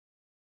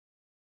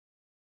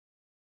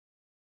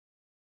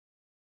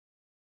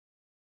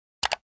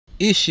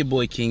It's your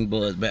boy King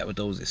Buzz back with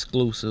those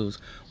exclusives.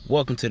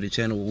 Welcome to the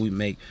channel where we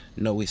make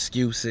no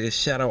excuses.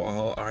 Shout out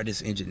all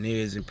artists,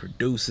 engineers, and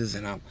producers,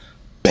 and I'm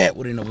back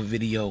with another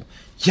video.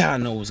 Y'all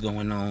know what's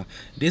going on.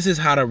 This is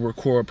how to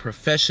record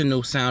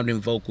professional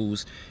sounding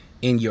vocals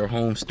in your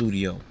home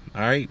studio.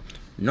 Alright.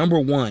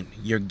 Number one,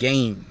 your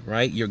gain,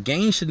 right? Your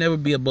gain should never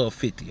be above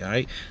 50,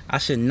 alright? I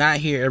should not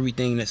hear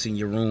everything that's in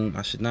your room.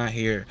 I should not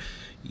hear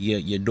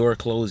your door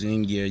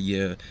closing,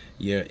 your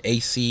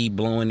AC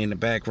blowing in the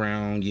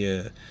background,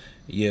 your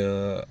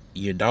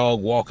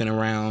dog walking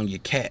around, your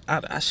cat.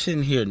 I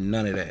shouldn't hear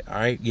none of that. All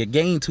right, your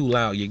gain too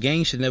loud. Your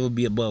gain should never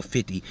be above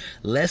 50.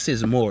 Less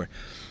is more.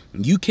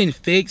 You can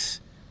fix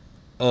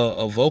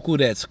a vocal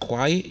that's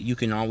quiet. You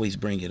can always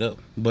bring it up.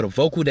 But a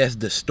vocal that's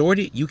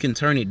distorted, you can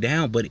turn it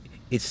down, but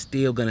it's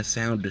still gonna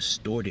sound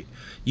distorted.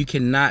 You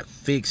cannot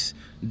fix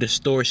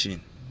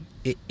distortion.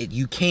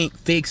 You can't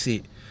fix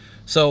it.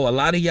 So a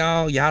lot of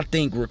y'all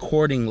think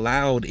recording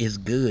loud is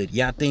good.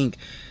 Y'all think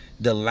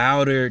the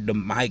louder the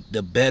mic,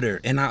 the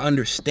better. And I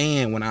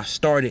understand. When I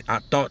started, I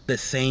thought the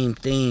same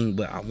thing,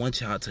 but I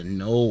want y'all to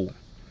know.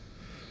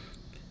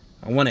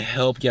 I want to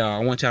help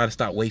y'all. I want y'all to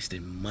stop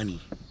wasting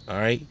money. All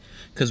right?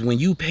 Because when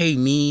you pay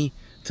me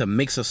to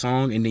mix a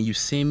song and then you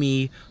send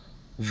me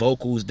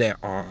vocals that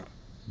are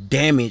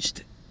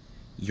damaged,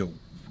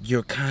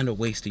 you're kind of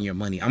wasting your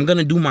money. I'm going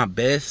to do my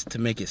best to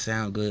make it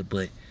sound good,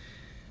 but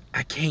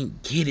I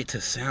can't get it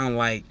to sound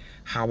like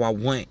how I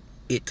want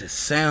it to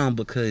sound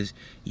because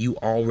you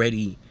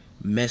already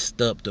messed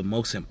up the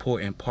most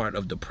important part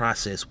of the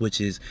process,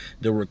 which is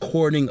the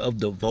recording of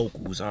the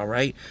vocals. All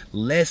right,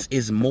 less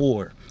is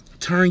more.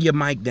 Turn your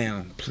mic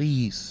down,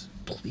 please,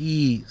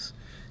 please,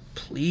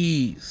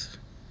 please,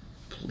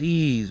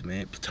 please,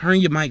 man. Turn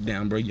your mic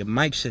down, bro. Your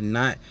mic should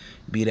not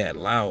be that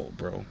loud,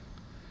 bro.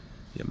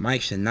 Your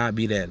mic should not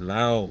be that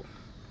loud.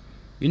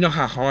 You know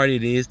how hard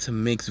it is to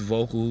mix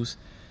vocals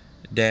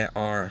that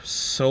are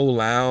so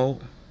loud?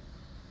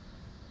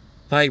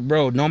 Like,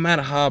 bro, no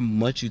matter how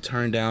much you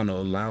turn down a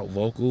loud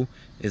vocal,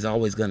 it's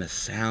always gonna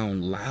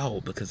sound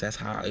loud because that's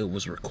how it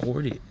was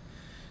recorded.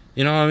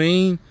 You know what I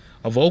mean?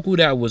 A vocal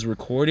that was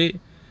recorded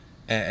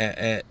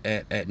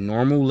at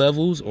normal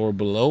levels or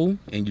below,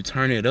 and you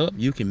turn it up,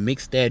 you can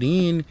mix that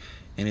in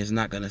and it's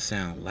not gonna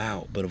sound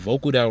loud. But a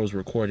vocal that was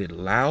recorded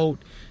loud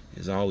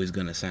is always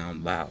gonna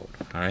sound loud.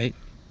 All right?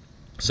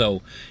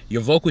 So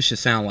your vocal should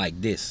sound like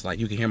this. Like,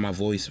 you can hear my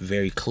voice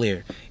very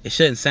clear. It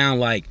shouldn't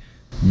sound like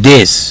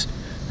this,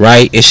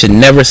 right? It should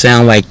never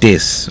sound like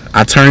this.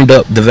 I turned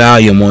up the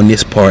volume on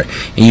this part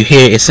and you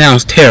hear it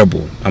sounds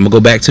terrible. I'm gonna go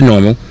back to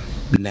normal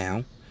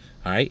now.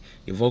 All right,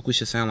 your vocal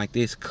should sound like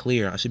this,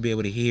 clear. I should be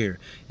able to hear.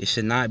 It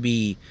should not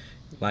be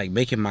like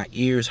making my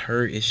ears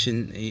hurt. It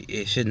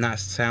should not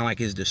sound like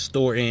it's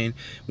distorting.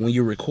 When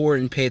you're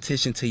recording, pay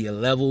attention to your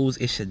levels.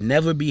 It should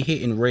never be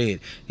hitting red.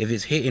 If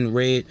it's hitting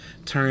red,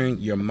 turn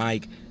your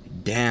mic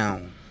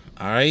down.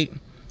 All right,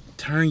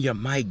 turn your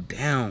mic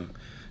down.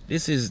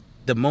 This is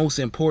the most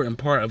important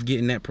part of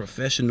getting that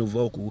professional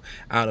vocal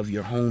out of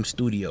your home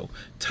studio.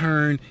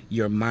 Turn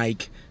your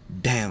mic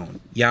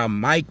down. Y'all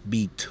mic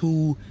be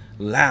too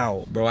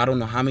loud, bro. I don't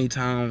know how many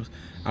times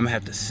I'm gonna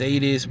have to say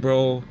this,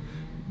 bro,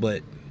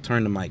 but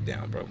turn the mic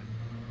down, bro.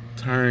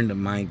 Turn the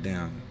mic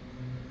down.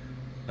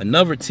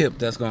 Another tip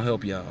that's gonna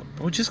help y'all,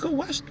 bro, just go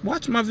watch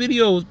my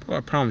videos, bro.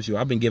 I promise you,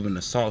 I've been giving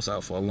the sauce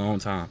out for a long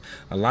time.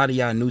 A lot of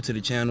y'all new to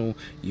the channel,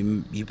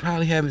 you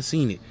probably haven't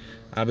seen it.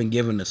 I've been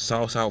giving the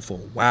sauce out for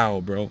a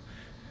while, bro.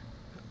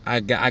 I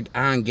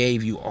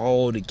gave you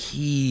all the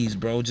keys,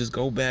 bro. Just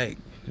go back,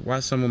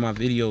 watch some of my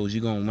videos.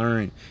 You're gonna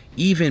learn.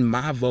 Even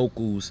my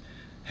vocals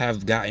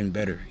have gotten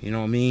better. You know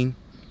what I mean?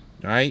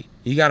 All right,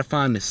 you gotta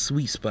find the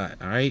sweet spot.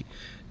 All right.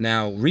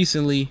 Now,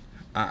 recently,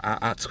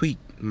 I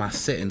tweaked my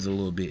settings a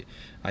little bit.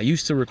 I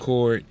used to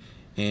record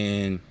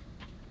and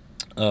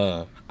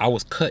I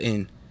was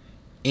cutting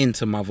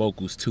into my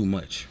vocals too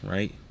much,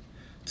 right?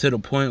 To the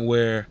point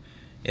where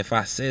if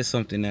I said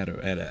something at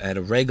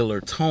a regular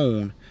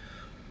tone,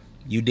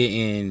 you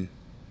didn't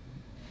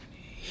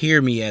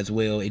hear me as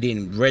well. It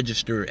didn't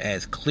register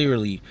as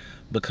clearly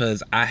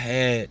because I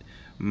had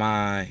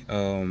my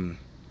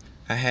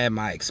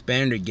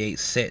expander gate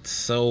set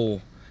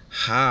so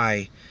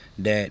high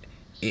that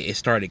it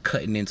started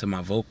cutting into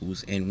my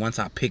vocals. And once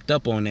I picked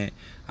up on that,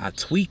 I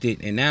tweaked it,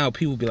 and now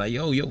people be like,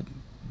 yo, your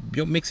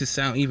mixes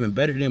sound even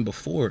better than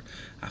before.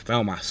 I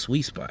found my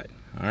sweet spot.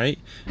 All right,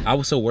 I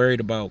was so worried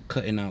about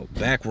cutting out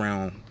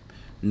background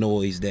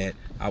noise that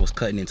I was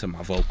cutting into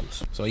my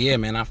vocals. So yeah,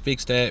 man, I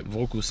fixed that.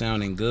 Vocal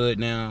sounding good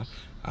now.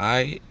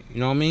 Alright, you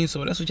know what I mean?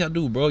 So that's what y'all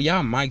do, bro.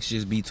 Y'all mics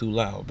just be too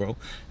loud, bro.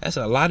 That's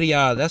a lot of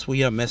y'all, that's where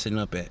y'all messing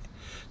up at.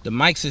 The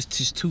mics is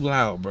just too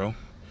loud, bro.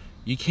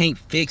 You can't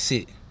fix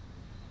it.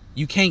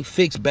 You can't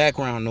fix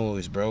background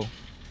noise, bro.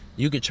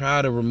 You could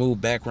try to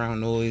remove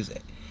background noise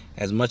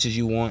as much as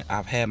you want.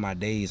 I've had my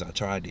days. I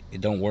tried it.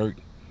 It don't work.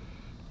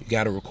 You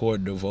got to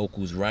record the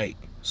vocals right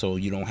so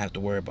you don't have to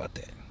worry about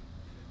that.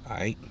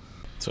 Alright?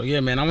 So yeah,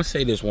 man, I'm going to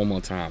say this one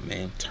more time,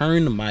 man.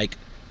 Turn the mic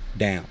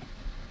down.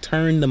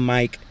 Turn the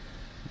mic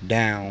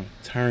down.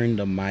 Turn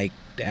the mic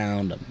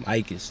down. The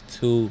mic is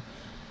too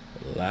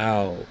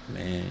loud,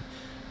 man.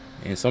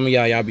 And some of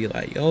y'all be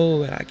like,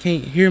 yo, I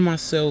can't hear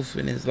myself.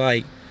 And it's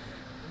like,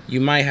 you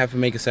might have to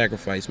make a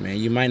sacrifice, man.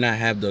 You might not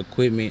have the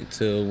equipment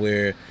to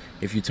where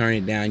if you turn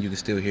it down, you can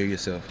still hear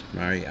yourself.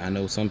 All right. I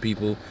know some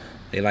people,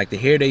 they like to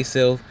hear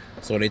themselves,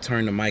 so they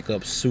turn the mic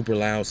up super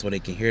loud so they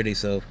can hear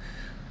themselves,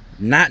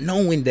 not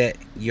knowing that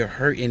you're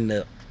hurting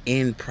the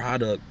end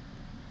product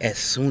as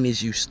soon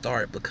as you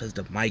start because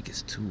the mic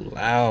is too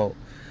loud.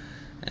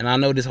 And I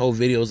know this whole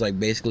video is like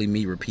basically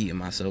me repeating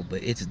myself,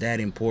 but it's that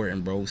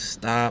important, bro.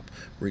 Stop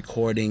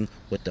recording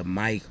with the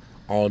mic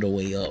all the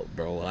way up,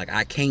 bro. Like,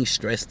 I can't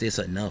stress this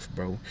enough,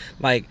 bro.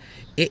 Like,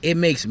 it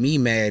makes me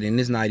mad, and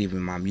it's not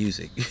even my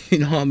music. You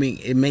know what I mean?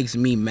 It makes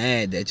me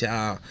mad that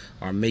y'all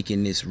are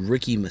making this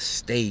rookie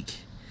mistake.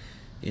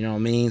 You know what I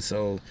mean?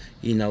 So,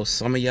 you know,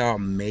 some of y'all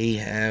may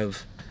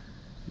have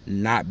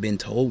not been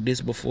told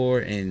this before,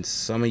 and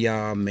some of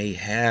y'all may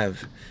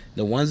have.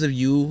 The ones of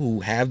you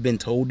who have been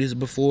told this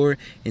before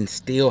and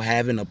still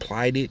haven't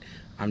applied it,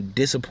 I'm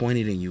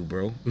disappointed in you,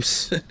 bro.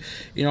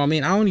 You know what I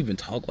mean? I don't even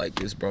talk like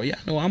this, bro. Y'all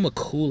know I'm a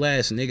cool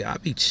ass nigga. I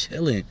be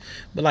chilling,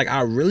 but like,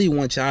 I really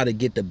want y'all to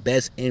get the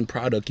best end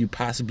product you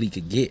possibly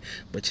could get,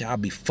 but y'all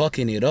be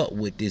fucking it up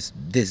with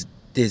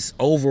this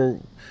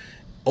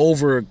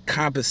over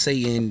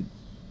compensating.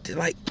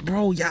 Like,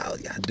 bro, y'all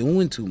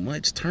doing too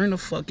much. Turn the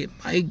fucking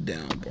mic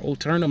down, bro.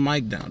 Turn the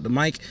mic down. The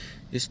mic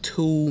is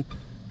too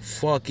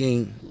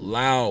fucking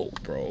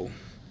loud, bro.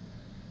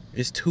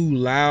 It's too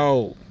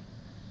loud.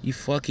 You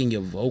fucking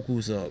your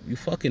vocals up. You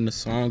fucking the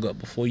song up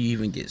before you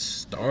even get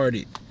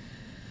started.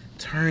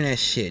 Turn that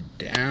shit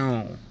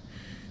down.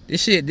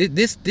 This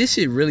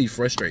shit really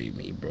frustrated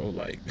me, bro.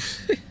 Like,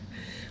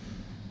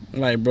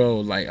 like,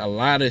 bro, like, a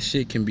lot of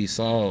shit can be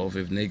solved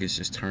if niggas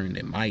just turn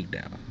their mic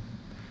down.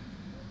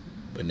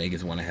 But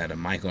niggas want to have the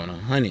mic on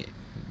 100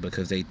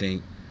 because they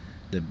think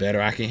the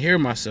better I can hear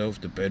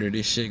myself, the better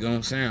this shit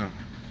gonna sound.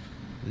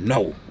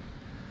 No.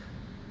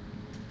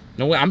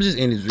 No way. I'm just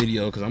in this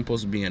video because I'm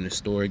supposed to be in the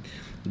store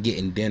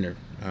getting dinner.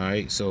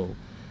 Alright, so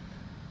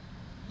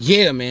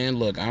yeah, man,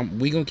 look,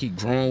 we gonna keep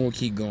growing, we'll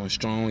keep going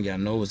strong. Y'all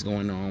know what's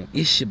going on.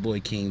 It's your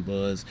boy King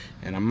Buzz,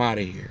 and I'm out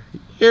of here.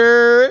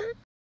 Yeah.